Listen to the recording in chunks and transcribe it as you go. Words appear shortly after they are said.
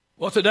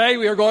Well, today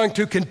we are going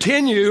to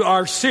continue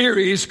our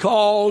series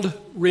called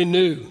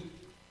Renew.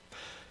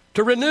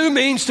 To renew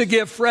means to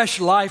give fresh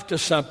life to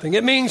something.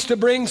 It means to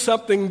bring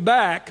something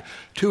back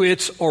to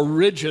its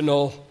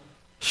original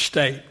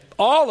state.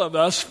 All of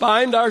us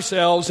find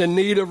ourselves in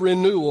need of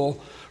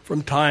renewal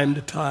from time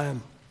to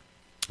time.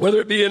 Whether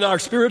it be in our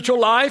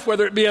spiritual life,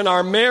 whether it be in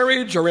our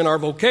marriage or in our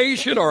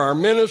vocation or our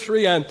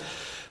ministry, and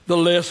the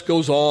list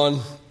goes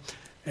on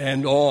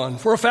and on.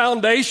 For a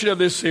foundation of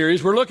this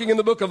series, we're looking in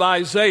the book of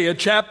Isaiah,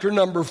 chapter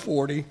number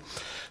 40.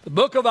 The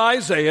book of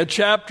Isaiah,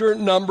 chapter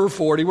number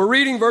 40. We're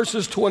reading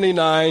verses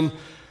 29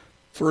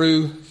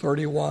 through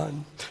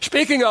 31.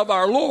 Speaking of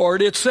our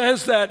Lord, it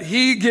says that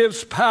He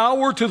gives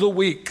power to the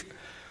weak,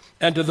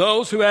 and to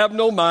those who have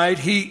no might,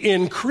 He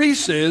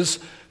increases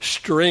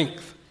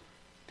strength.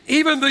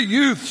 Even the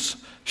youths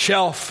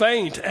shall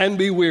faint and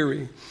be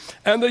weary,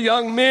 and the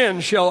young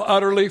men shall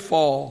utterly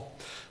fall.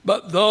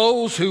 But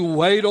those who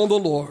wait on the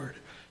Lord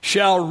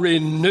shall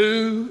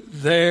renew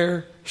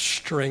their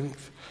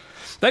strength.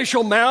 They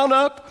shall mount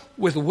up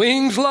with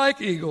wings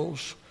like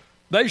eagles.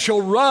 They shall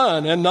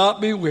run and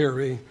not be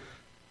weary.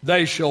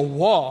 They shall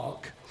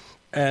walk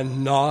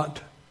and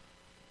not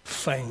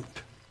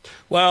faint.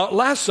 Well,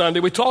 last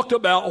Sunday we talked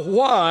about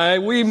why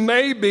we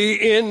may be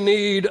in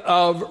need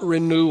of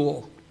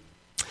renewal.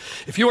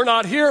 If you were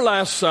not here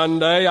last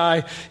Sunday,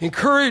 I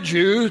encourage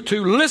you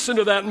to listen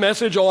to that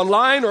message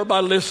online or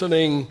by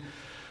listening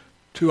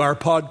to our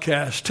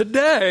podcast.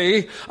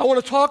 Today, I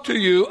want to talk to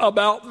you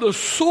about the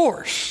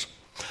source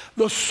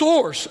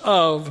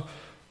of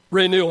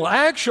renewal.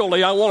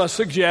 Actually, I want to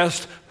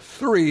suggest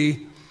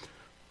 3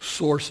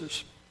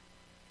 sources.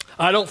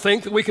 I don't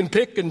think that we can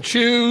pick and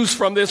choose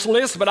from this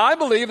list, but I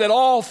believe that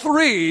all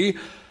 3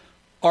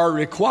 are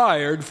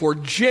required for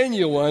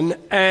genuine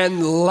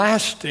and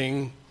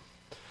lasting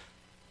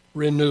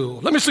renewal.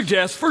 Let me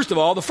suggest, first of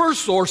all, the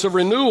first source of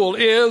renewal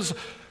is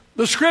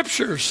the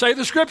Scriptures. Say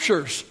the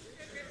Scriptures.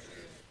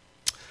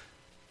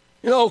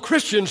 You know,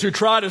 Christians who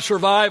try to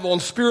survive on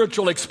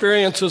spiritual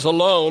experiences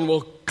alone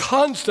will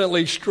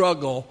constantly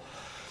struggle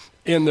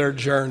in their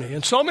journey.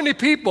 And so many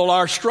people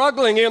are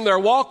struggling in their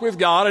walk with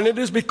God, and it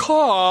is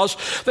because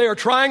they are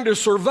trying to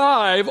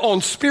survive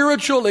on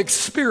spiritual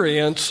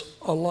experience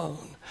alone.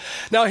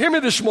 Now, hear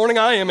me this morning.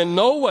 I am in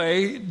no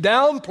way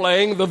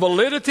downplaying the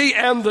validity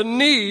and the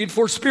need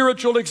for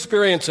spiritual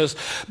experiences,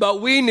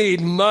 but we need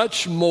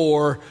much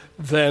more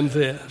than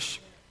this.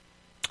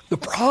 The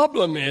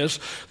problem is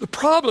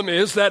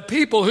that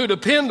people who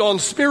depend on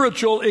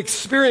spiritual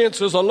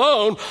experiences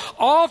alone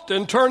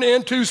often turn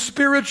into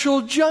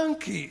spiritual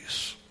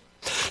junkies.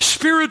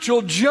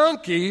 Spiritual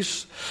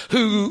junkies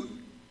who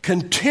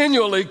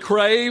continually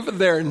crave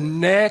their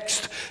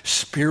next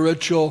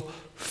spiritual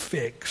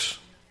fix.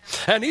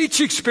 And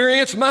each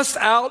experience must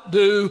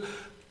outdo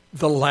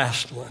the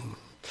last one.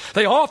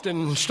 They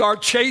often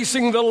start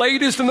chasing the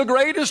latest and the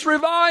greatest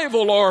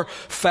revival or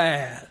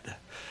fad,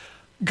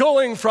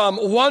 going from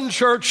one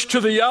church to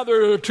the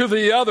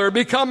other,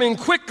 becoming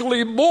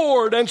quickly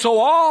bored, and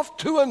so off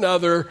to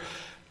another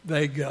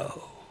they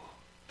go.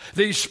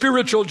 These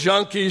spiritual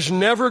junkies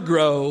never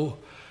grow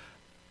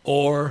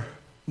or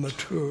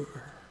mature.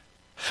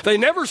 They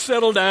never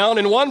settle down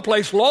in one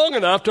place long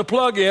enough to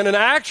plug in and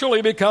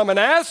actually become an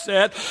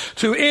asset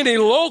to any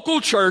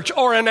local church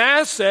or an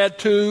asset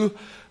to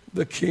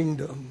the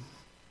kingdom.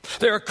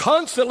 They're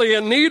constantly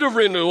in need of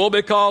renewal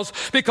because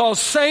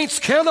saints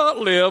cannot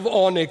live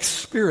on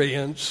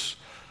experience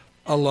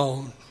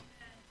alone.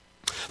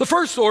 The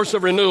first source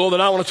of renewal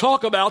that I want to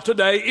talk about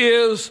today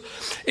is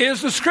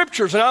the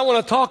Scriptures. And I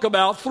want to talk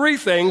about 3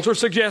 things, or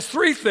suggest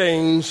 3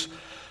 things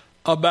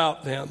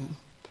about them.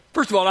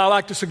 First of all, I'd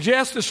like to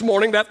suggest this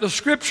morning that the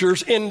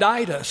Scriptures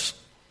indict us.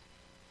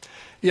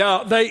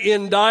 Yeah, they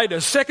indict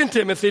us. 2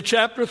 Timothy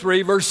chapter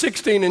 3, verse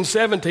 16 and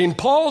 17,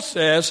 Paul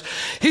says,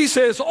 he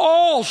says,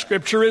 all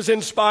Scripture is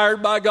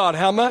inspired by God.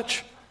 How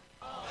much?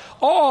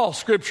 All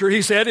Scripture,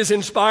 he said, is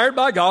inspired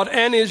by God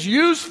and is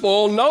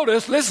useful,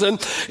 notice, listen,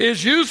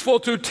 is useful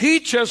to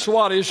teach us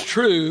what is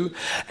true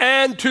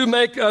and to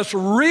make us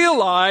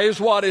realize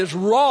what is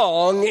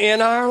wrong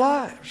in our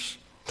lives.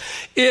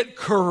 It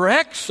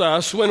corrects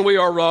us when we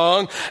are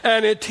wrong,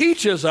 and it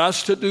teaches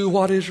us to do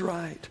what is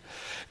right.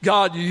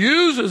 God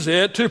uses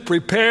it to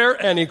prepare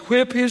and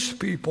equip His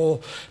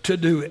people to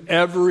do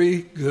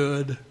every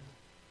good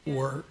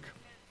work.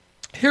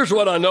 Here's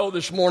what I know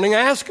this morning.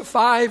 Ask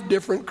 5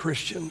 different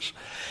Christians.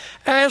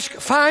 Ask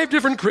 5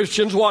 different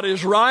Christians what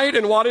is right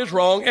and what is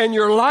wrong, and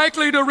you're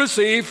likely to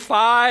receive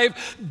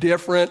 5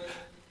 different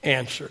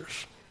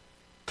answers.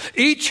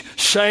 Each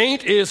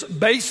saint is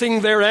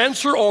basing their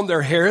answer on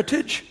their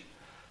heritage,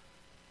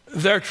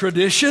 their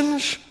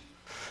traditions,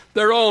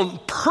 their own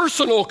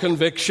personal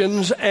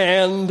convictions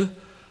and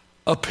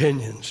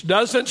opinions.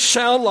 Doesn't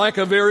sound like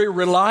a very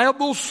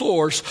reliable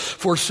source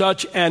for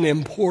such an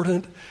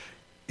important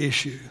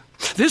issue.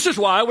 This is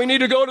why we need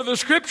to go to the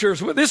Scriptures.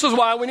 This is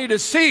why we need to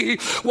see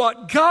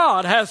what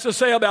God has to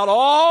say about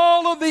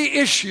all of the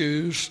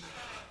issues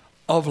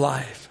of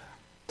life.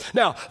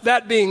 Now,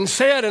 that being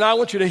said, and I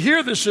want you to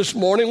hear this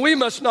morning, we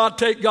must not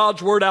take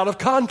God's word out of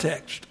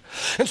context.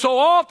 And so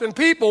often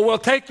people will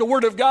take the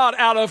word of God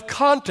out of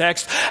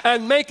context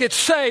and make it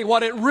say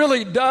what it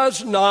really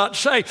does not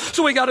say.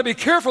 So we got to be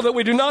careful that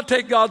we do not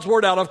take God's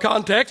word out of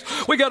context.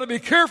 We got to be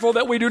careful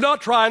that we do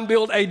not try and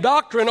build a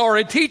doctrine or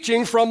a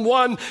teaching from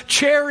one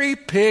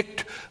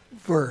cherry-picked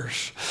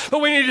verse.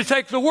 But we need to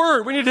take the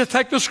word. We need to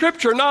take the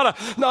scripture,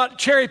 not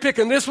cherry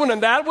picking this one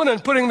and that one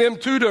and putting them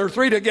two or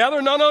three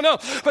together. No.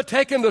 But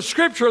taking the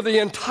scripture, the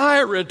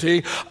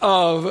entirety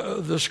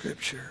of the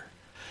scripture.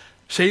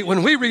 See,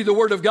 when we read the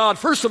Word of God,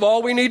 first of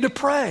all, we need to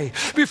pray.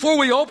 Before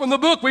we open the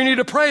book, we need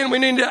to pray, and we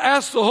need to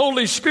ask the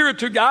Holy Spirit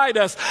to guide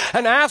us,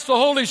 and ask the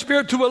Holy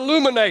Spirit to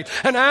illuminate,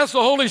 and ask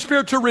the Holy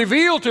Spirit to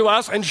reveal to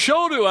us and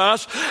show to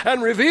us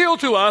and reveal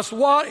to us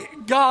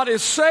what God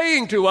is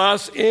saying to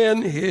us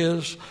in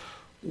His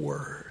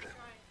Word.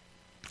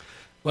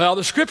 Well,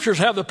 the Scriptures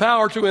have the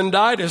power to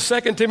indict us.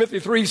 2 Timothy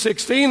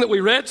 3:16 that we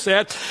read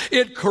said,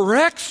 it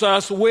corrects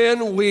us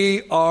when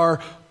we are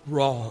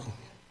wrong.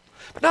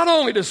 But not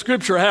only does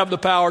Scripture have the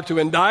power to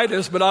indict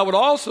us, but I would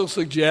also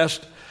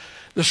suggest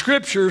the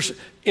Scriptures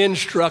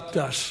instruct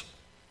us.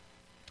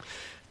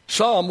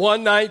 Psalm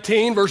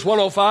 119, verse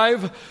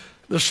 105,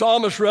 the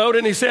psalmist wrote,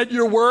 and he said,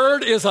 your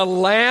word is a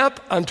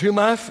lamp unto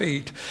my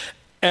feet,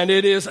 and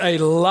it is a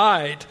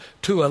light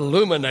to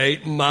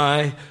illuminate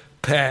my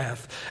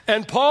path.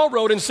 And Paul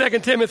wrote in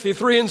 2 Timothy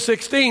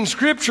 3:16,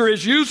 Scripture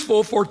is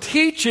useful for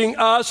teaching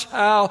us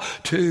how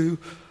to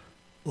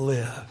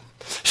live.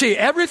 See,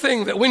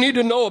 everything that we need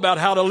to know about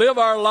how to live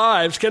our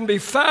lives can be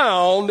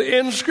found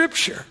in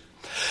Scripture.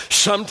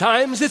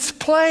 Sometimes it's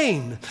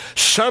plain,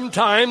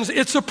 sometimes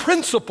it's a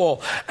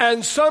principle,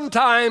 and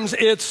sometimes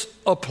it's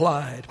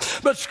applied.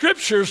 But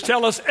Scriptures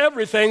tell us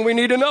everything we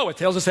need to know. It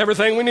tells us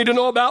everything we need to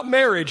know about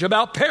marriage,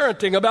 about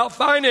parenting, about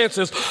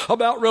finances,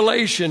 about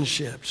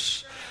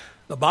relationships.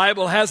 The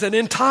Bible has an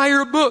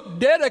entire book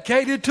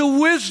dedicated to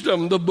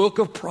wisdom, the book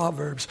of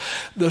Proverbs.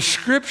 The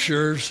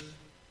Scriptures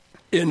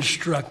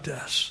instruct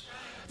us.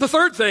 The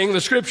third thing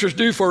the Scriptures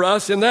do for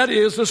us, and that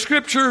is the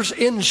Scriptures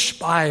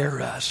inspire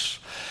us.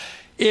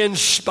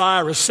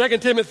 Inspire us. 2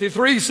 Timothy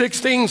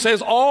 3:16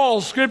 says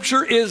all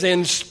Scripture is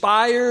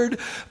inspired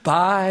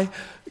by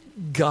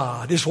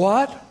God. Is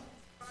what?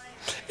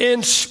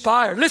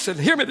 Inspired. Listen,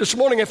 hear me this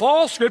morning. If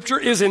all Scripture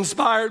is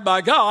inspired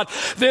by God,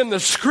 then the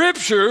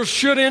Scriptures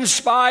should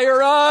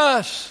inspire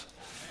us.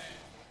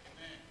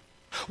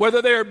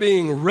 Whether they are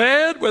being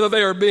read, whether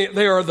they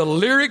are the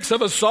lyrics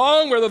of a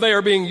song, whether they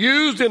are being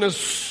used in a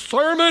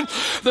sermon,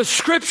 the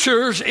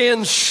Scriptures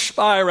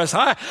inspire us.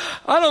 I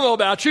don't know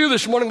about you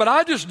this morning, but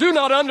I just do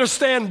not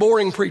understand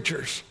boring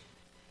preachers.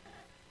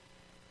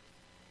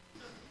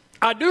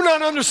 I do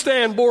not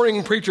understand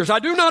boring preachers. I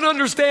do not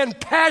understand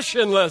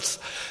passionless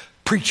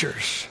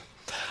preachers.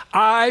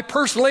 I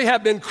personally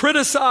have been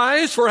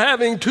criticized for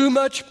having too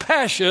much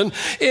passion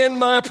in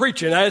my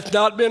preaching. It's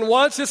not been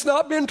once, it's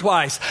not been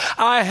twice.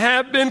 I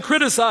have been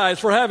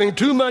criticized for having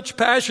too much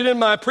passion in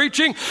my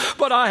preaching,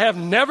 but I have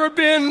never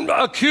been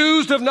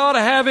accused of not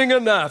having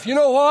enough. You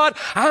know what?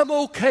 I'm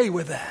okay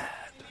with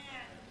that.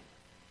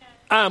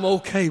 I'm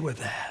okay with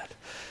that.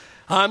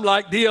 I'm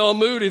like D.L.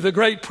 Moody, the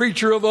great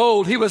preacher of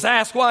old. He was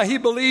asked why he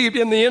believed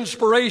in the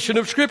inspiration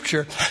of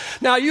Scripture.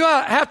 Now, you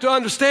have to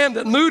understand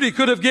that Moody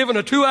could have given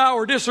a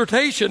 2-hour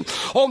dissertation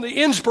on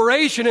the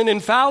inspiration and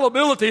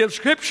infallibility of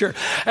Scripture.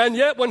 And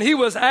yet, when he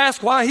was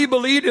asked why he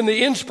believed in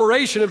the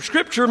inspiration of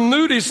Scripture,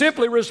 Moody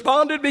simply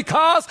responded,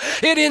 because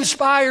it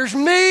inspires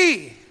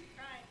me.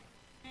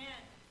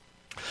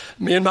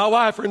 Me and my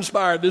wife are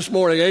inspired this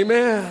morning.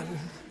 Amen.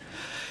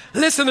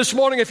 Listen this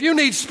morning, if you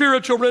need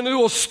spiritual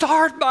renewal,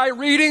 start by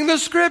reading the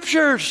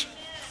Scriptures.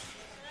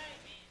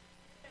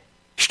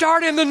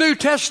 Start in the New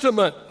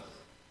Testament.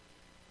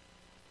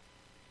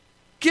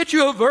 Get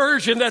you a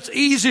version that's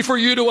easy for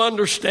you to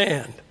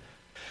understand.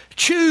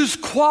 Choose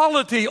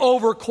quality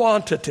over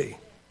quantity.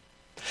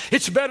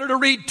 It's better to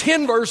read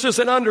 10 verses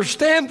and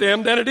understand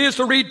them than it is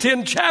to read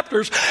 10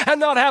 chapters and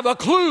not have a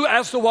clue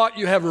as to what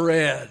you have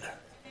read.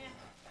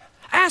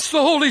 Ask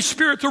the Holy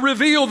Spirit to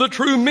reveal the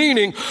true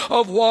meaning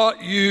of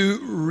what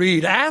you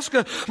read. Ask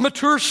a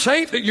mature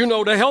saint that you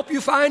know to help you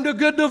find a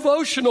good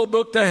devotional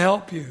book to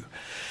help you.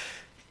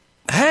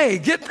 Hey,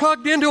 get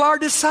plugged into our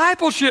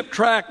discipleship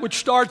track, which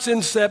starts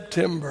in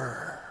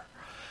September.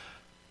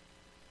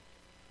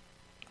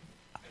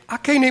 I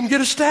can't even get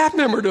a staff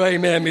member to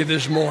amen me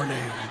this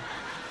morning.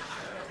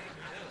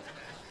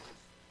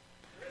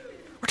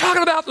 We're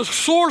talking about the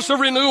source of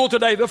renewal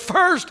today. The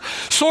first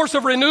source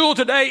of renewal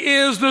today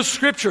is the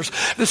Scriptures.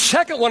 The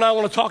second one I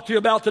want to talk to you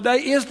about today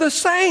is the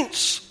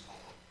saints.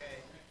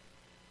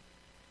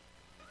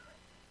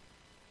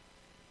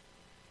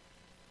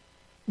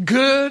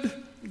 Good,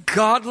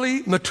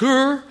 godly,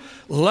 mature,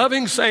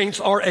 loving saints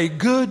are a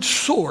good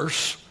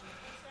source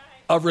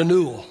of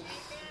renewal.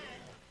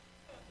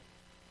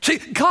 See,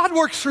 God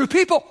works through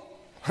people.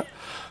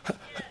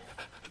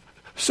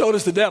 So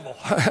does the devil.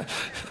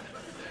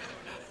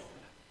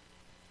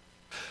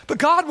 But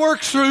God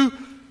works through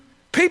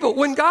People,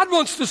 when God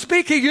wants to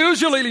speak, He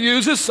usually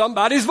uses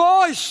somebody's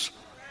voice.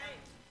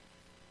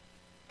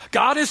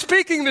 God is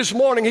speaking this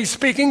morning. He's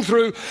speaking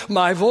through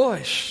my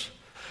voice.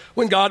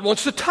 When God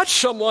wants to touch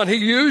someone, He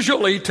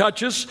usually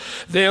touches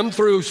them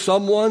through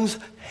someone's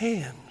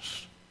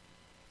hands.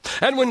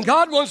 And when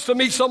God wants to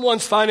meet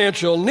someone's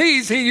financial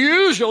needs, He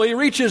usually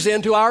reaches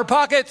into our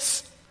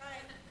pockets.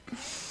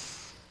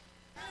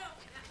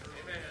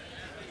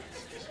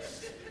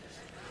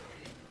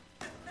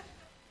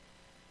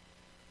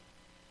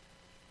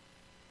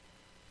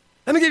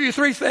 Let me give you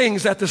 3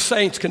 things that the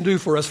saints can do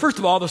for us. First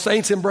of all, the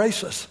saints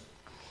embrace us.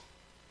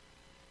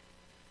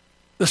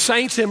 The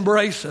saints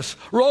embrace us.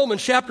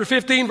 Romans chapter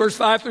 15, verse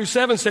 5 through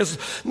 7 says,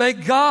 may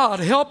God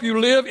help you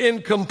live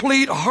in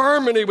complete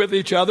harmony with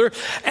each other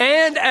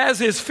and as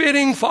His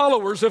fitting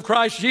followers of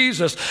Christ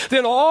Jesus.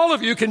 Then all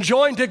of you can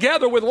join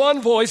together with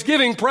one voice,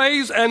 giving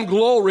praise and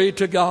glory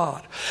to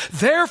God.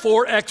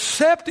 Therefore,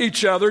 accept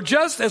each other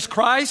just as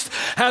Christ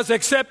has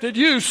accepted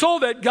you, so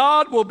that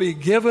God will be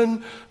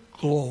given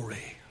glory.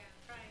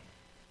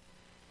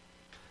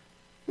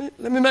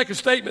 Let me make a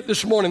statement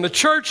this morning. The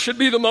church should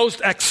be the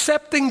most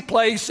accepting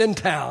place in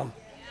town.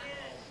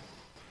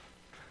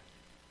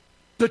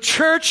 The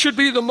church should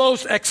be the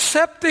most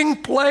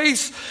accepting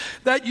place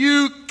that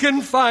you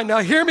can find. Now,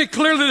 hear me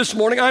clearly this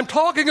morning. I'm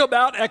talking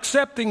about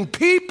accepting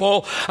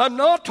people. I'm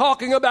not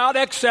talking about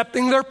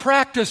accepting their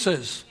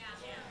practices.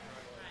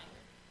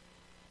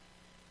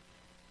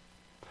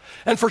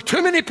 And for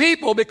too many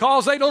people,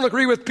 because they don't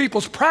agree with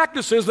people's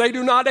practices, they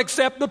do not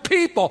accept the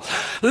people.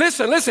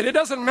 Listen, it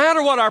doesn't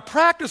matter what our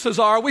practices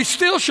are, we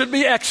still should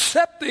be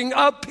accepting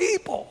of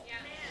people.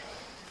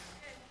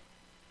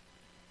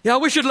 Yeah,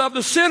 we should love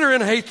the sinner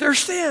and hate their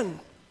sin.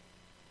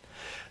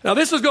 Now,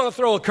 this is going to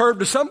throw a curve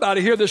to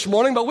somebody here this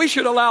morning, but we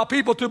should allow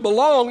people to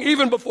belong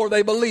even before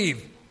they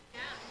believe.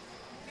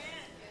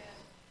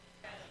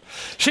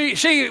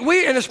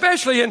 We, and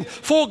especially in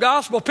full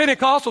gospel,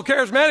 Pentecostal,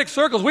 charismatic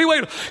circles,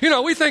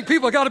 we think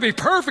people got to be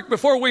perfect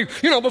before we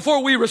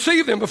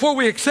receive them, before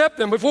we accept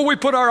them, before we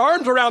put our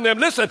arms around them.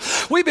 Listen,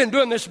 we've been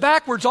doing this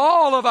backwards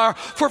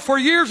for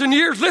years and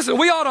years. Listen,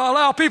 we ought to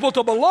allow people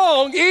to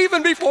belong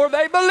even before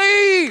they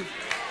believe.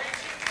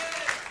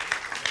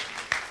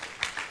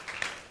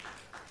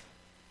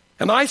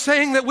 Am I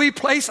saying that we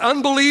place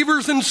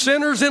unbelievers and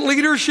sinners in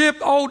leadership?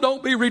 Oh,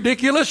 don't be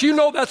ridiculous. You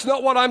know that's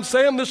not what I'm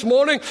saying this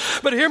morning.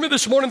 But hear me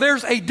this morning.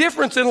 There's a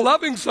difference in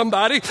loving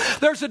somebody.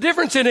 There's a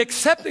difference in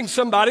accepting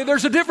somebody.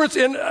 There's a difference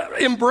in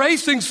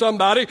embracing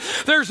somebody.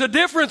 There's a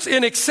difference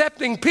in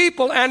accepting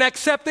people and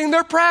accepting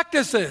their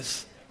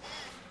practices.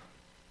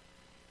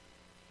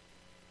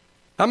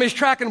 How many's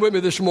tracking with me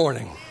this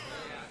morning?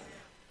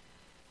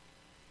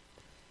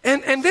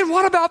 And then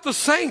what about the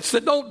saints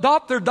that don't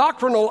dot their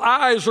doctrinal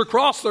I's or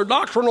cross their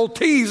doctrinal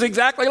T's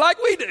exactly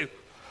like we do?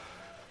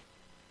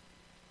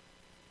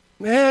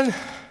 Man,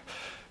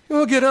 you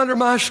want to get under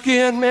my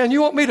skin? Man,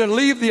 you want me to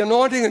leave the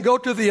anointing and go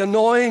to the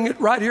annoying?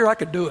 Right here, I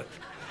could do it.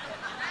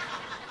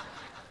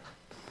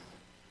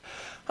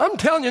 I'm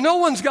telling you, no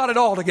one's got it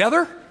all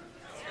together.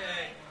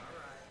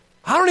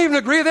 I don't even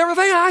agree with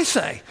everything I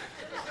say.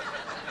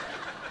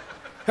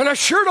 And I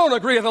sure don't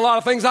agree with a lot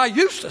of things I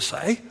used to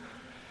say.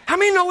 I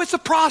mean, no, it's a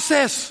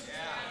process.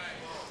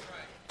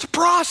 It's a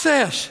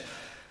process.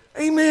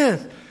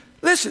 Amen.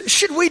 Listen,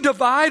 should we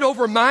divide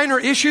over minor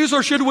issues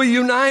or should we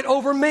unite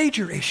over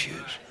major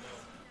issues?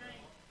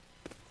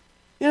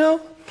 You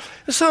know,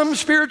 some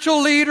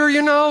spiritual leader,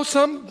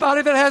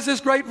 somebody that has this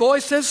great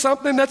voice says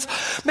something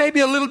that's maybe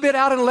a little bit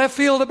out in left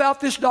field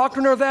about this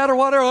doctrine or that or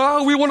whatever.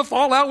 Oh, we want to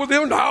fall out with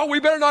them. No, we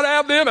better not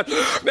have them. And,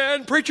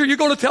 man, preacher, you're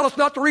going to tell us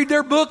not to read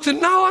their books. And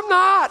no, I'm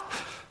not.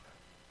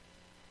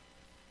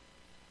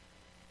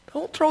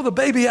 Don't throw the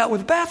baby out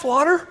with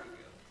bathwater.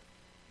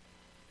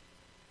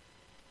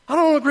 I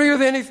don't agree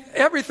with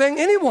everything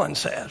anyone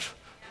says.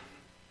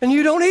 And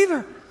you don't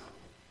either.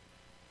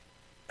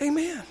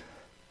 Amen.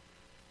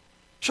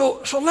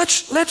 So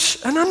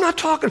let's, and I'm not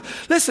talking,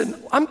 listen,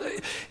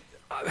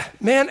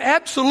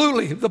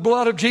 absolutely the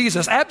blood of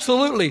Jesus,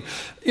 absolutely,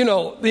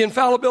 the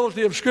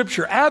infallibility of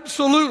Scripture,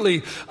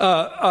 absolutely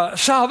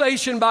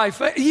salvation by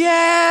faith.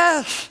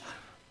 Yes.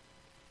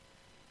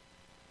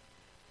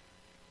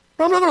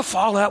 I'm not going to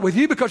fall out with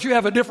you because you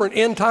have a different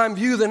end time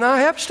view than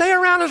I have. Stay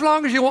around as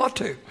long as you want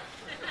to.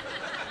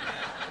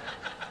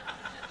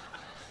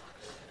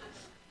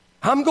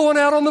 I'm going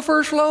out on the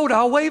first load.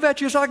 I'll wave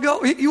at you as I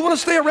go. You want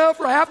to stay around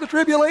for half the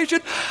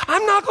tribulation?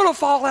 I'm not going to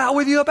fall out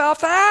with you about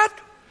that.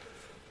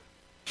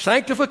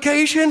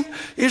 Sanctification,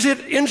 is it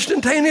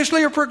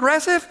instantaneously or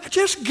progressive?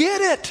 Just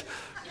get it.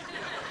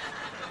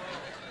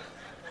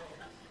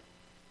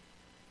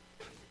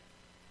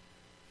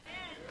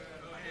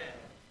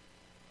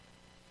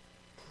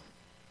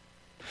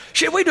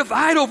 Should we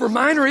divide over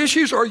minor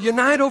issues or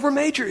unite over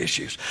major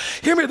issues?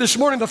 Hear me this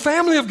morning. The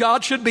family of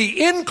God should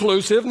be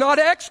inclusive, not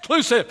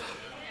exclusive.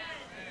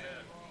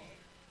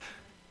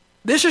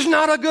 This is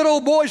not a good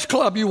old boys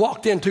club you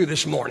walked into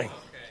this morning.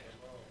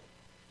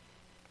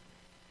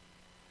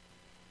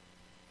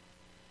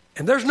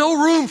 And there's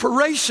no room for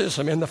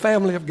racism in the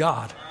family of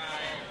God.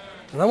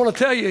 And I want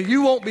to tell you,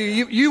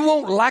 you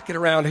won't like it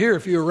around here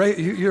if you're a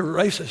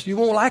racist. You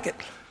won't like it.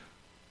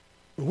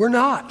 We're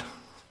not.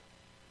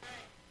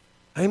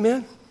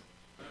 Amen?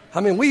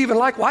 I mean, we even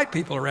like white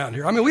people around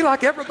here. I mean, we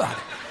like everybody.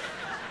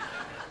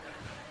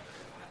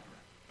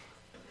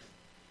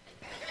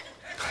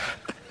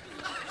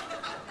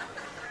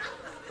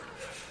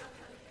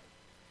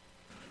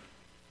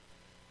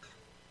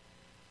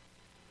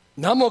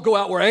 Now, I'm going to go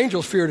out where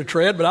angels fear to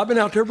tread, but I've been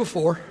out there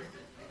before.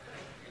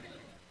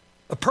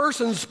 A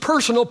person's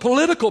personal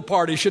political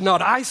party should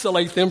not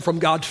isolate them from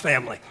God's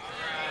family.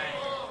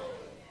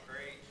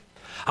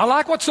 I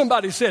like what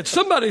somebody said.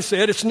 Somebody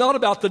said it's not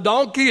about the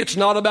donkey, it's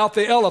not about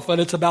the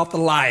elephant, it's about the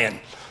lion.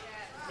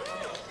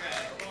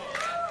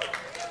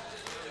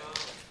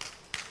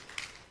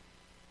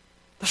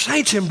 The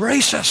saints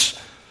embrace us.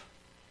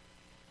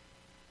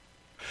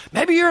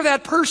 Maybe you're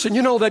that person,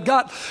 that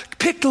got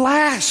picked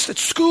last at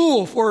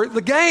school for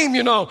the game,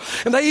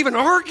 and they even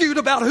argued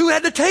about who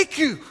had to take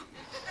you.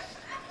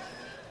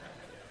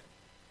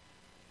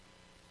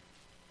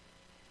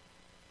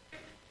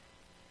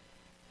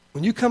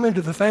 When you come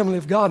into the family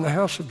of God and the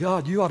house of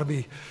God, you ought to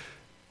be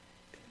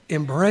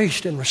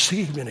embraced and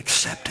received and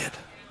accepted.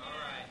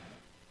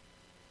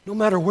 No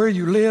matter where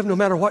you live, no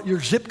matter what your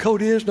zip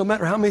code is, no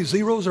matter how many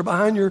zeros are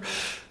behind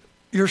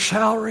your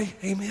salary.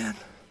 Amen.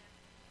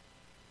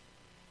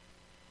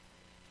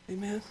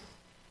 Amen.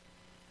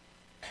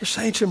 The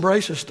saints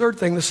embrace us. Third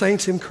thing, the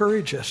saints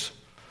encourage us.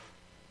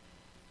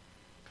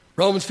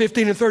 Romans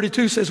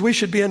 15:32 says we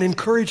should be an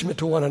encouragement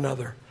to one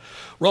another.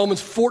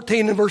 Romans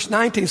 14 and verse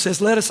 19 says,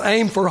 let us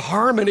aim for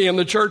harmony in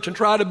the church and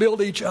try to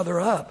build each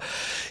other up.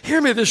 Hear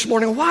me this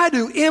morning. Why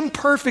do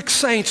imperfect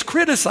saints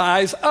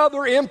criticize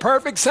other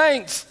imperfect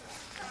saints?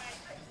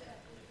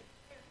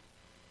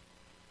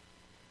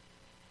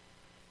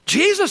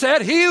 Jesus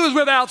said, he who is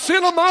without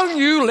sin among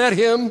you, let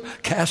him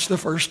cast the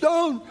first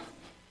stone.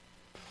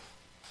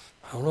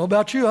 I don't know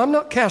about you. I'm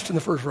not casting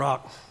the first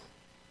rock.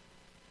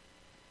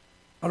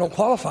 I don't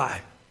qualify.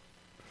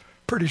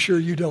 Pretty sure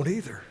you don't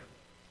either.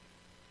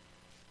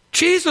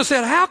 Jesus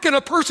said, how can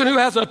a person who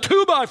has a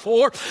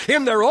 2x4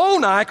 in their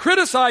own eye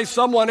criticize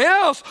someone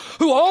else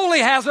who only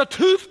has a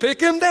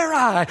toothpick in their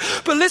eye?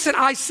 But listen,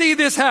 I see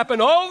this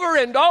happen over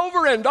and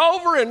over and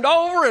over and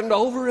over and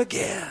over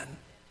again.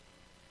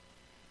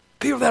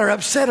 People that are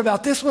upset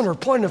about this one or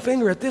pointing a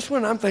finger at this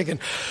one, I'm thinking,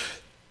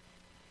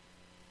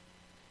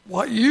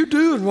 what you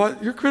do and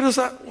what you're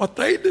criticizing, what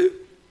they do?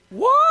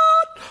 What?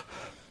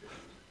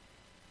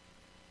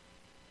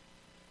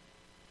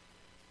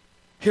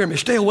 Hear me,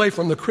 stay away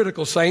from the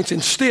critical saints.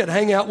 Instead,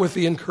 hang out with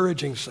the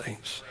encouraging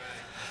saints.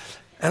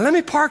 And let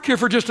me park here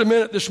for just a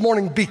minute this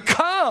morning.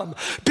 Become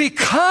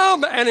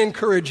an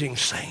encouraging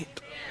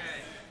saint.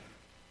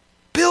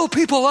 Build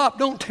people up,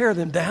 don't tear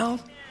them down.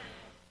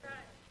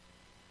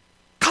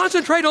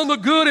 Concentrate on the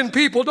good in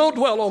people, don't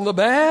dwell on the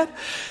bad.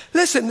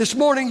 Listen, this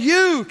morning,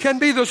 you can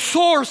be the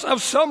source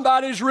of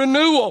somebody's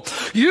renewal.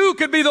 You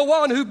could be the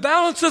one who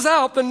balances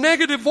out the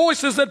negative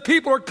voices that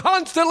people are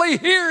constantly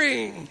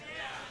hearing.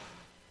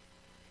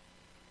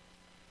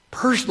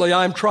 Personally,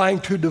 I'm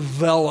trying to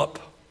develop.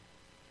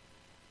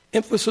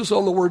 Emphasis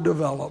on the word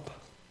develop.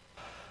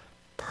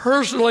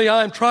 Personally,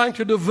 I'm trying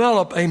to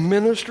develop a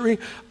ministry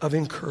of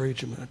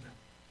encouragement.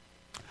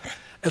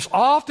 As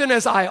often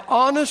as I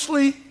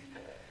honestly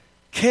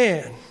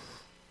can,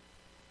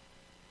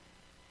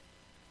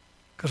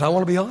 because I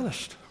want to be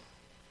honest.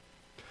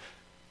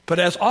 But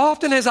as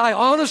often as I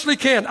honestly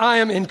can, I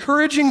am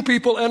encouraging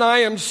people and I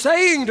am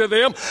saying to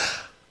them,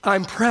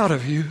 I'm proud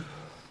of you.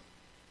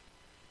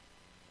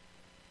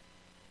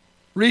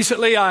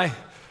 Recently, I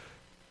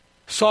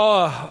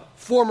saw a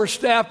former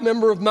staff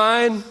member of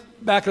mine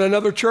back in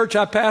another church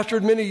I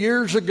pastored many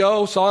years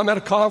ago. Saw him at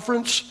a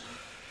conference.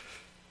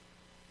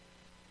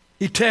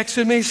 He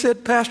texted me,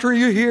 said, Pastor, are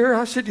you here?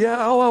 I said,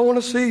 yeah, I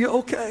want to see you.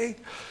 Okay.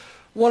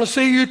 Want to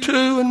see you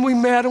too. And we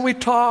met and we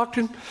talked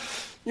and,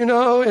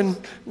 and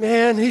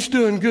man, he's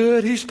doing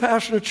good. He's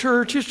pastoring a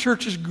church. His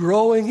church is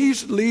growing.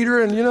 He's a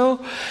leader. And,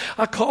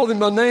 I called him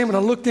by name and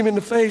I looked him in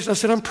the face. And I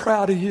said, I'm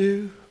proud of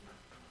you.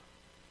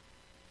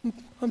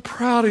 I'm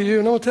proud of you.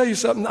 And I'm going to tell you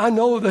something. I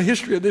know the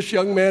history of this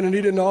young man, and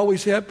he didn't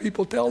always have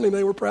people telling him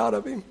they were proud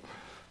of him.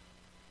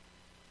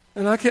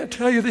 And I can't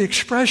tell you the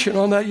expression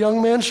on that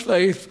young man's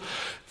face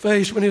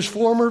when his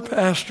former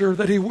pastor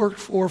that he worked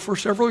for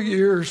several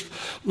years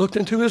looked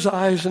into his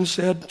eyes and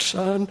said,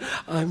 son,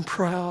 I'm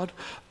proud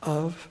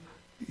of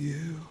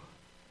you.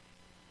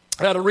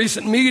 At a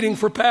recent meeting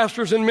for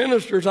pastors and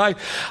ministers,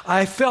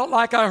 I felt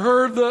like I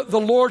heard the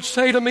Lord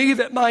say to me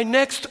that my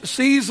next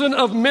season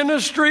of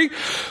ministry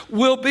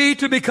will be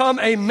to become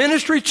a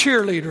ministry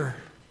cheerleader.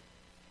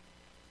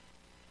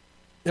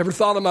 Never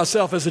thought of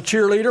myself as a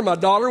cheerleader. My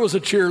daughter was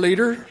a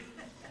cheerleader.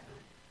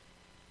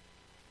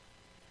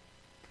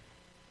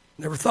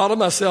 Never thought of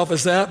myself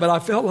as that, but I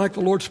felt like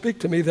the Lord speak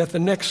to me that the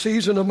next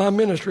season of my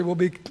ministry will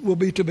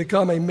be to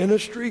become a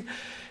ministry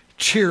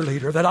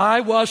cheerleader, that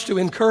I was to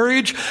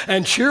encourage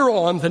and cheer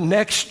on the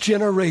next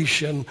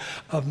generation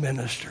of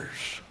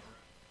ministers.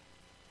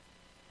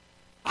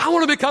 I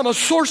want to become a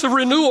source of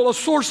renewal, a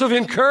source of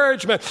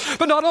encouragement.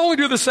 But not only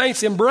do the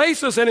saints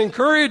embrace us and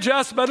encourage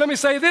us, but let me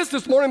say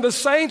this morning, the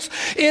saints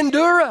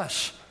endure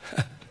us.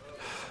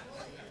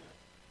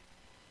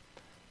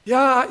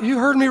 Yeah, you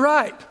heard me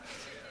right.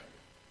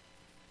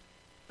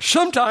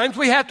 Sometimes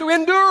we have to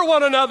endure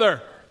one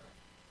another.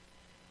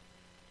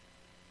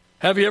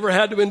 Have you ever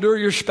had to endure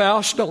your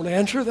spouse? Don't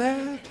answer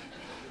that.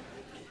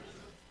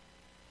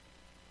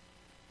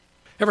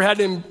 Have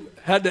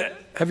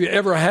you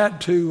ever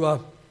had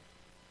to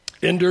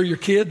endure your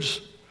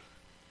kids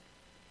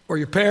or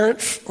your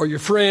parents or your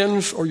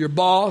friends or your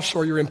boss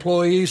or your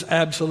employees?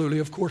 Absolutely.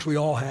 Of course, we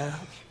all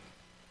have.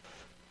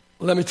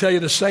 Let me tell you,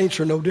 the saints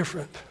are no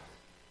different.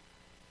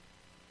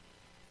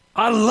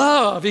 I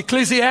love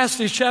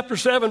Ecclesiastes chapter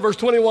 7, verse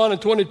 21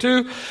 and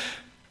 22.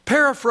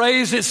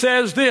 Paraphrase, it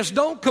says this: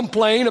 don't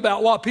complain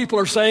about what people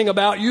are saying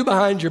about you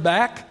behind your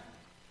back,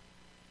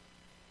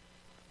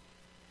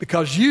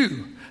 because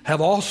you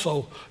have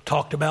also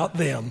talked about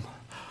them.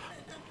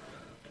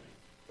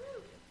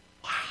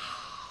 Wow.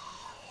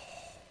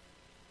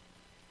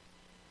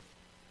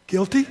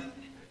 Guilty?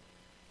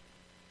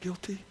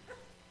 Guilty?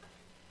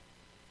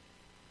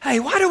 Hey,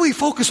 why do we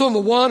focus on the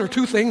one or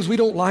two things we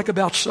don't like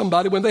about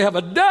somebody when they have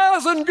a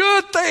dozen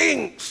good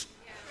things?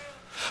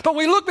 But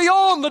we look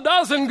beyond the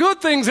dozen good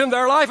things in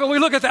their life and we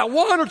look at that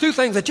one or two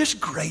things that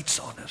just grates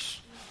on us.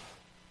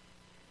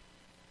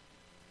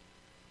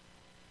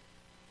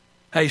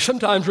 Hey,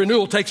 sometimes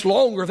renewal takes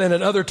longer than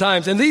at other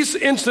times. In these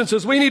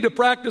instances, we need to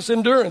practice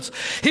endurance.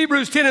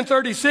 Hebrews 10 and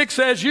 36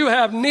 says, you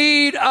have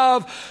need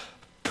of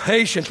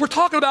patience. We're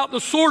talking about the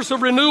source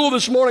of renewal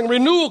this morning.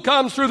 Renewal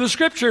comes through the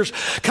Scriptures,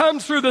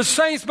 comes through the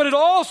saints, but it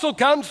also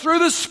comes through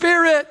the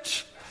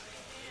Spirit.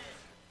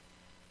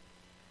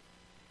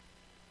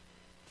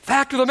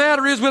 Fact of the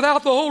matter is,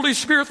 without the Holy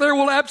Spirit, there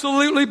will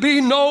absolutely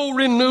be no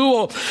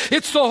renewal.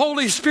 It's the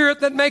Holy Spirit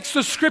that makes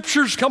the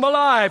Scriptures come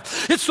alive.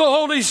 It's the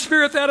Holy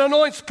Spirit that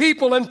anoints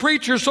people and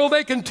preachers so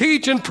they can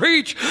teach and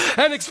preach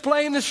and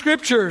explain the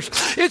Scriptures.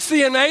 It's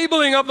the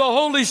enabling of the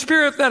Holy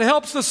Spirit that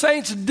helps the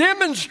saints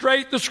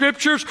demonstrate the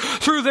Scriptures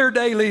through their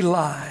daily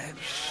lives.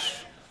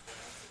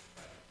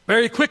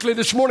 Very quickly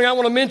this morning, I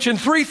want to mention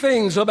three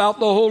things about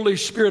the Holy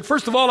Spirit.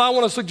 First of all, I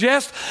want to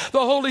suggest the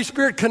Holy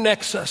Spirit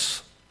connects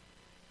us.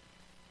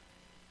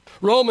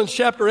 Romans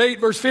chapter 8,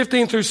 verse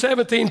 15 through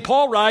 17,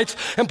 Paul writes,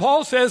 and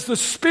Paul says, the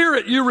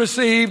Spirit you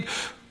received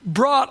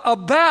brought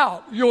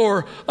about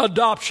your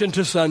adoption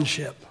to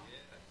sonship.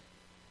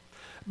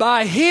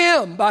 By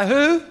Him, by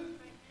who?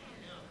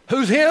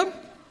 Who's Him?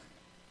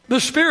 The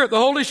Spirit, the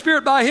Holy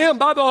Spirit. By Him,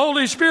 by the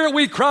Holy Spirit,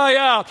 we cry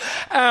out,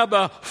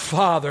 Abba,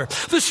 Father.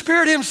 The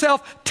Spirit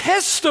Himself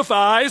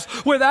testifies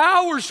with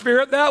our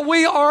spirit that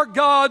we are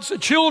God's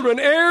children,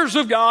 heirs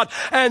of God,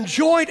 and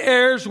joint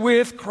heirs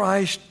with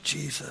Christ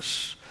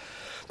Jesus.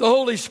 The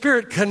Holy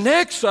Spirit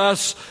connects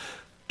us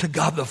to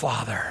God the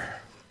Father.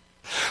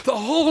 The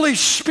Holy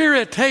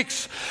Spirit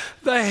takes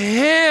the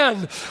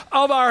hand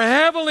of our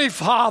Heavenly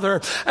Father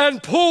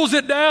and pulls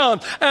it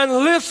down and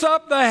lifts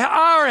up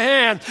our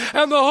hand,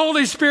 and the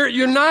Holy Spirit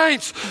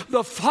unites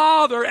the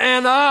Father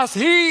and us.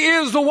 He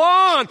is the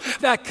one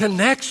that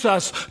connects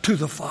us to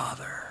the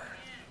Father.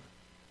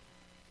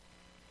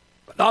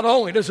 But not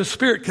only does the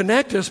Spirit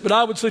connect us, but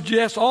I would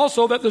suggest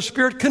also that the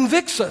Spirit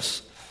convicts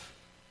us.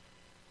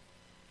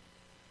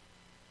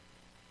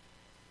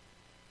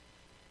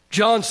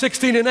 John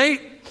 16 and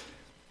 8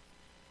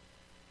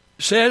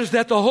 says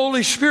that the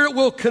Holy Spirit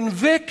will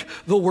convict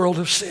the world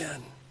of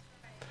sin.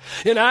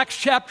 In Acts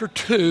chapter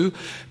 2,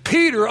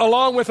 Peter,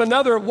 along with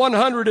another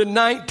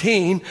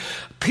 119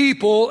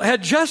 people,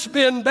 had just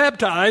been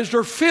baptized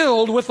or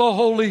filled with the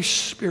Holy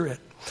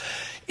Spirit.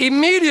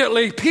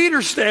 Immediately,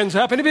 Peter stands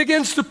up and he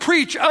begins to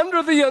preach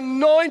under the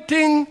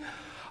anointing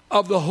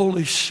of the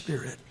Holy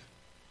Spirit.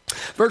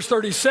 Verse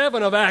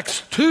 37 of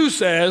Acts 2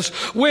 says,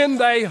 when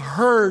they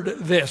heard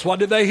this, what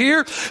did they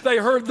hear? They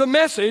heard the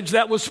message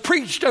that was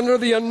preached under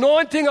the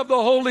anointing of the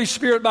Holy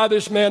Spirit by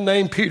this man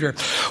named Peter.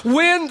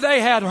 When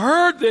they had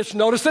heard this,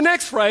 notice the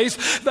next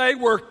phrase, they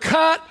were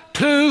cut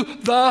to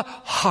the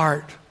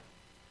heart.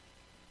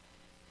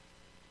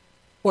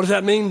 What does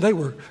that mean? They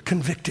were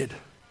convicted.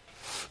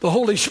 The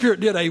Holy Spirit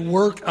did a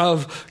work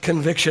of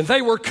conviction.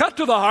 They were cut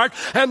to the heart,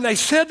 and they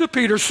said to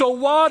Peter, so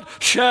what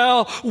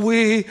shall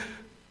we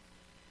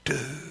do?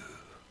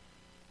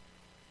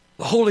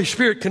 The Holy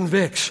Spirit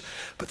convicts,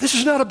 but this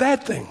is not a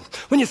bad thing.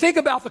 When you think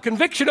about the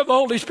conviction of the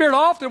Holy Spirit,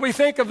 often we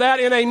think of that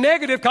in a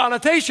negative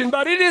connotation,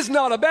 but it is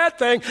not a bad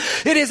thing.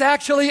 It is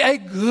actually a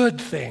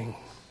good thing.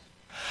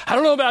 I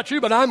don't know about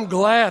you, but I'm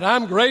glad,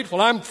 I'm grateful,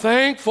 I'm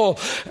thankful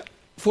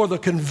for the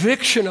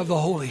conviction of the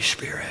Holy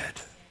Spirit.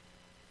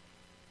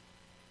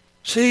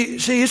 See,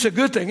 it's a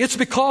good thing. It's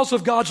because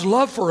of God's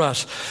love for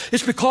us.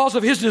 It's because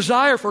of His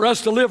desire for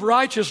us to live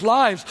righteous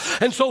lives.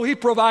 And so He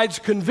provides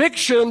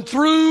conviction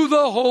through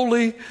the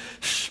Holy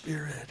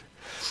Spirit.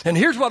 And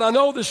here's what I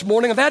know this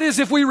morning, and that is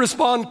if we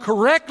respond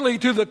correctly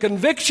to the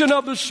conviction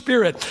of the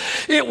Spirit,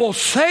 it will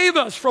save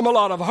us from a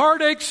lot of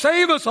heartache,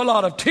 save us a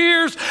lot of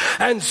tears,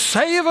 and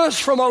save us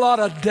from a lot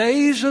of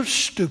days of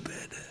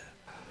stupid.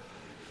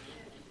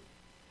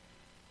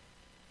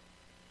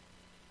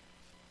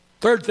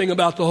 Third thing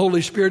about the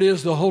Holy Spirit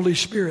is the Holy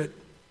Spirit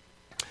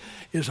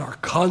is our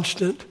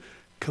constant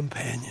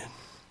companion.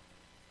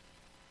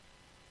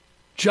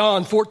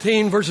 John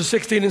 14, verses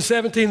 16 and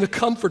 17, the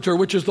Comforter,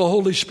 which is the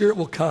Holy Spirit,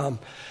 will come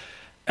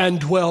and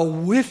dwell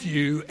with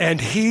you, and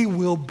he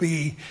will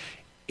be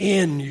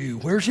in you.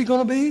 Where's he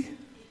going to be?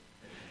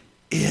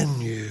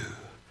 In you.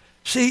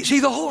 See,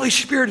 the Holy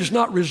Spirit is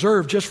not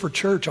reserved just for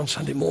church on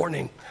Sunday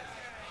morning.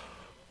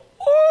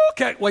 Oh,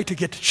 can't wait to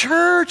get to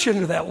church and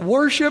to that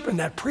worship and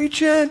that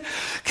preaching.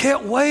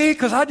 Can't wait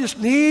because I just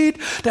need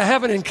to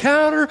have an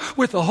encounter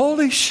with the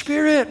Holy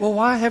Spirit. Well,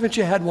 why haven't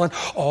you had one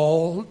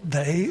all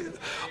day,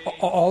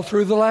 all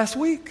through the last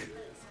week?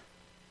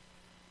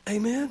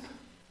 Amen.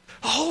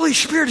 The Holy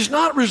Spirit is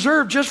not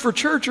reserved just for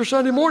church or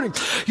Sunday morning.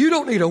 You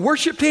don't need a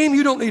worship team.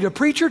 You don't need a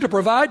preacher to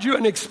provide you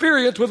an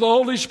experience with the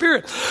Holy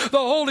Spirit. The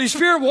Holy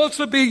Spirit wants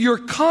to be your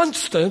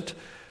constant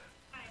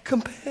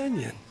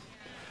companion.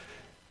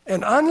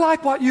 And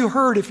unlike what you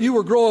heard if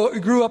you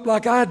grew up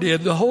like I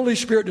did, the Holy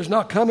Spirit does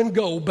not come and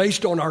go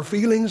based on our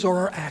feelings or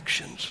our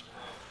actions.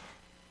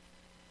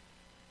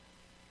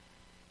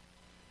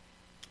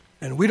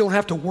 And we don't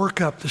have to work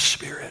up the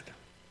Spirit.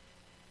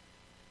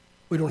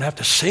 We don't have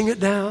to sing it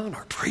down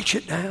or preach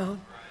it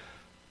down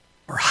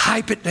or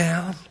hype it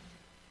down.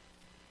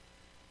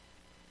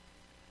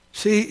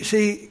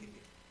 See,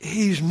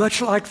 he's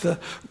much like the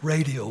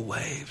radio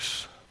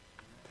waves.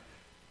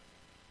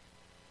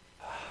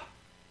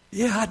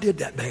 Yeah, I did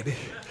that, baby.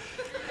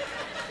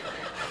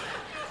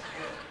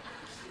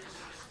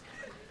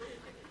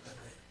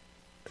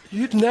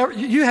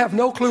 You have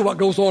no clue what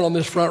goes on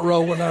this front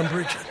row when I'm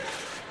preaching.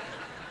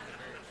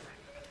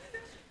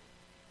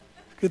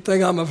 Good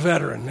thing I'm a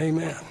veteran.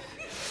 Amen.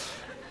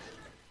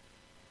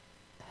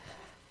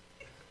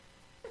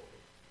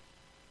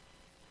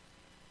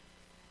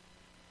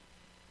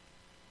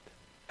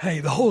 Hey,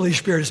 the Holy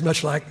Spirit is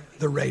much like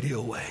the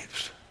radio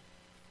waves.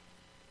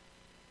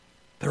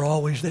 They're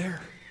always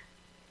there.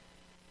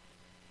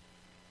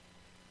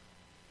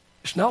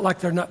 It's not like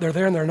they're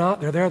there and they're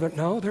not. They're there.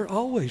 No, they're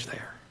always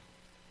there.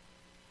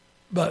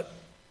 But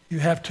you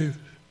have to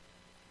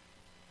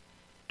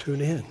tune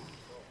in.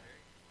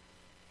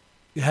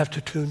 You have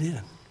to tune in.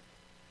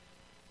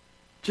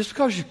 Just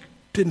because you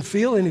didn't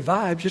feel any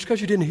vibes, just because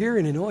you didn't hear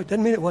any noise,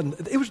 doesn't mean it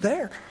wasn't. It was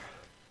there.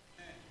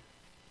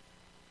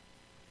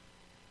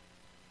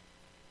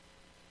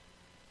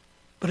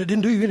 But it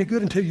didn't do you any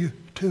good until you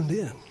tuned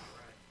in.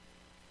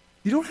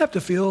 You don't have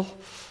to feel,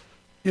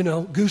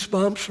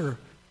 goosebumps or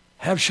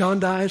have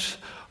Shondies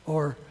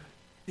or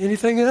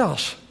anything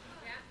else.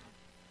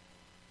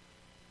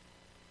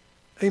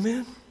 Yeah.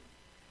 Amen?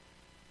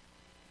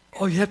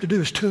 All you have to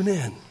do is tune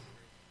in.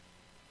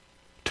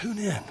 Tune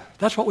in.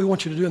 That's what we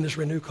want you to do in this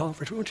Renew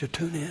conference. We want you to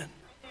tune in.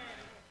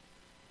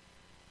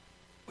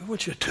 We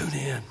want you to tune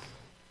in.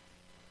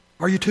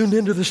 Are you tuned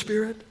into the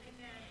Spirit?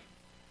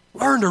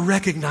 Learn to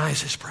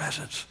recognize His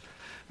presence.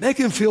 Make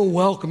Him feel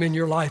welcome in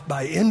your life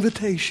by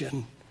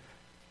invitation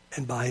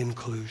and by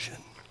inclusion.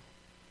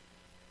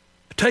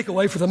 The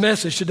takeaway for the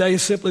message today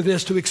is simply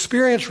this: to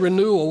experience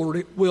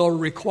renewal will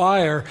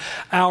require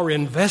our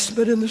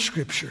investment in the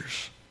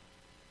Scriptures,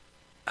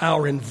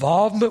 our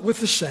involvement with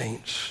the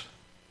saints,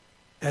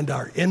 and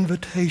our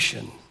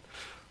invitation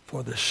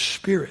for the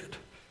Spirit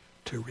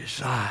to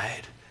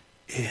reside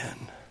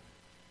in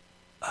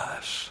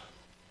us.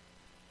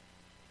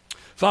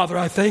 Father,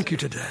 I thank you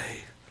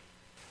today.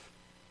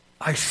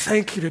 I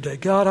thank you today.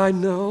 God, I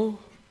know,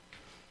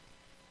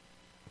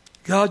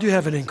 God, you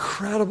have an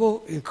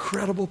incredible,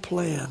 incredible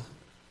plan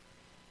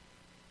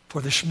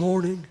for this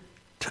morning,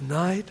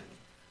 tonight,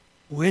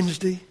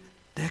 Wednesday,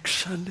 next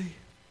Sunday.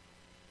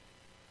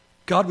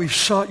 God, we've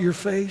sought your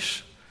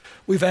face.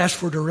 We've asked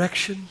for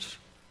directions.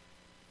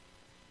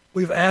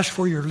 We've asked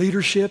for your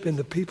leadership in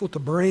the people to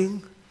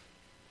bring.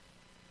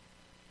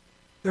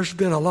 There's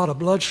been a lot of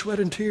blood,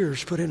 sweat, and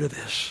tears put into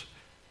this.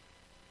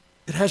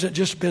 It hasn't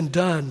just been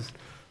done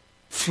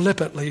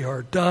flippantly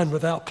or done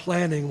without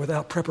planning,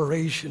 without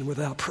preparation,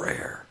 without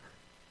prayer.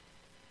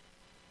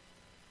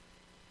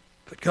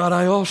 But God,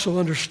 I also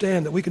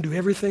understand that we can do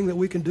everything that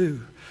we can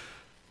do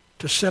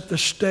to set the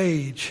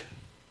stage,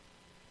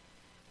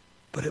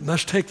 but it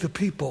must take the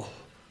people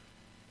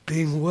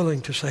being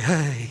willing to say,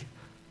 hey,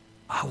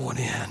 I want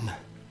in.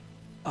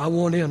 I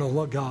want in on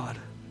what God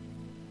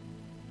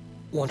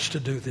wants to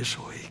do this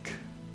week.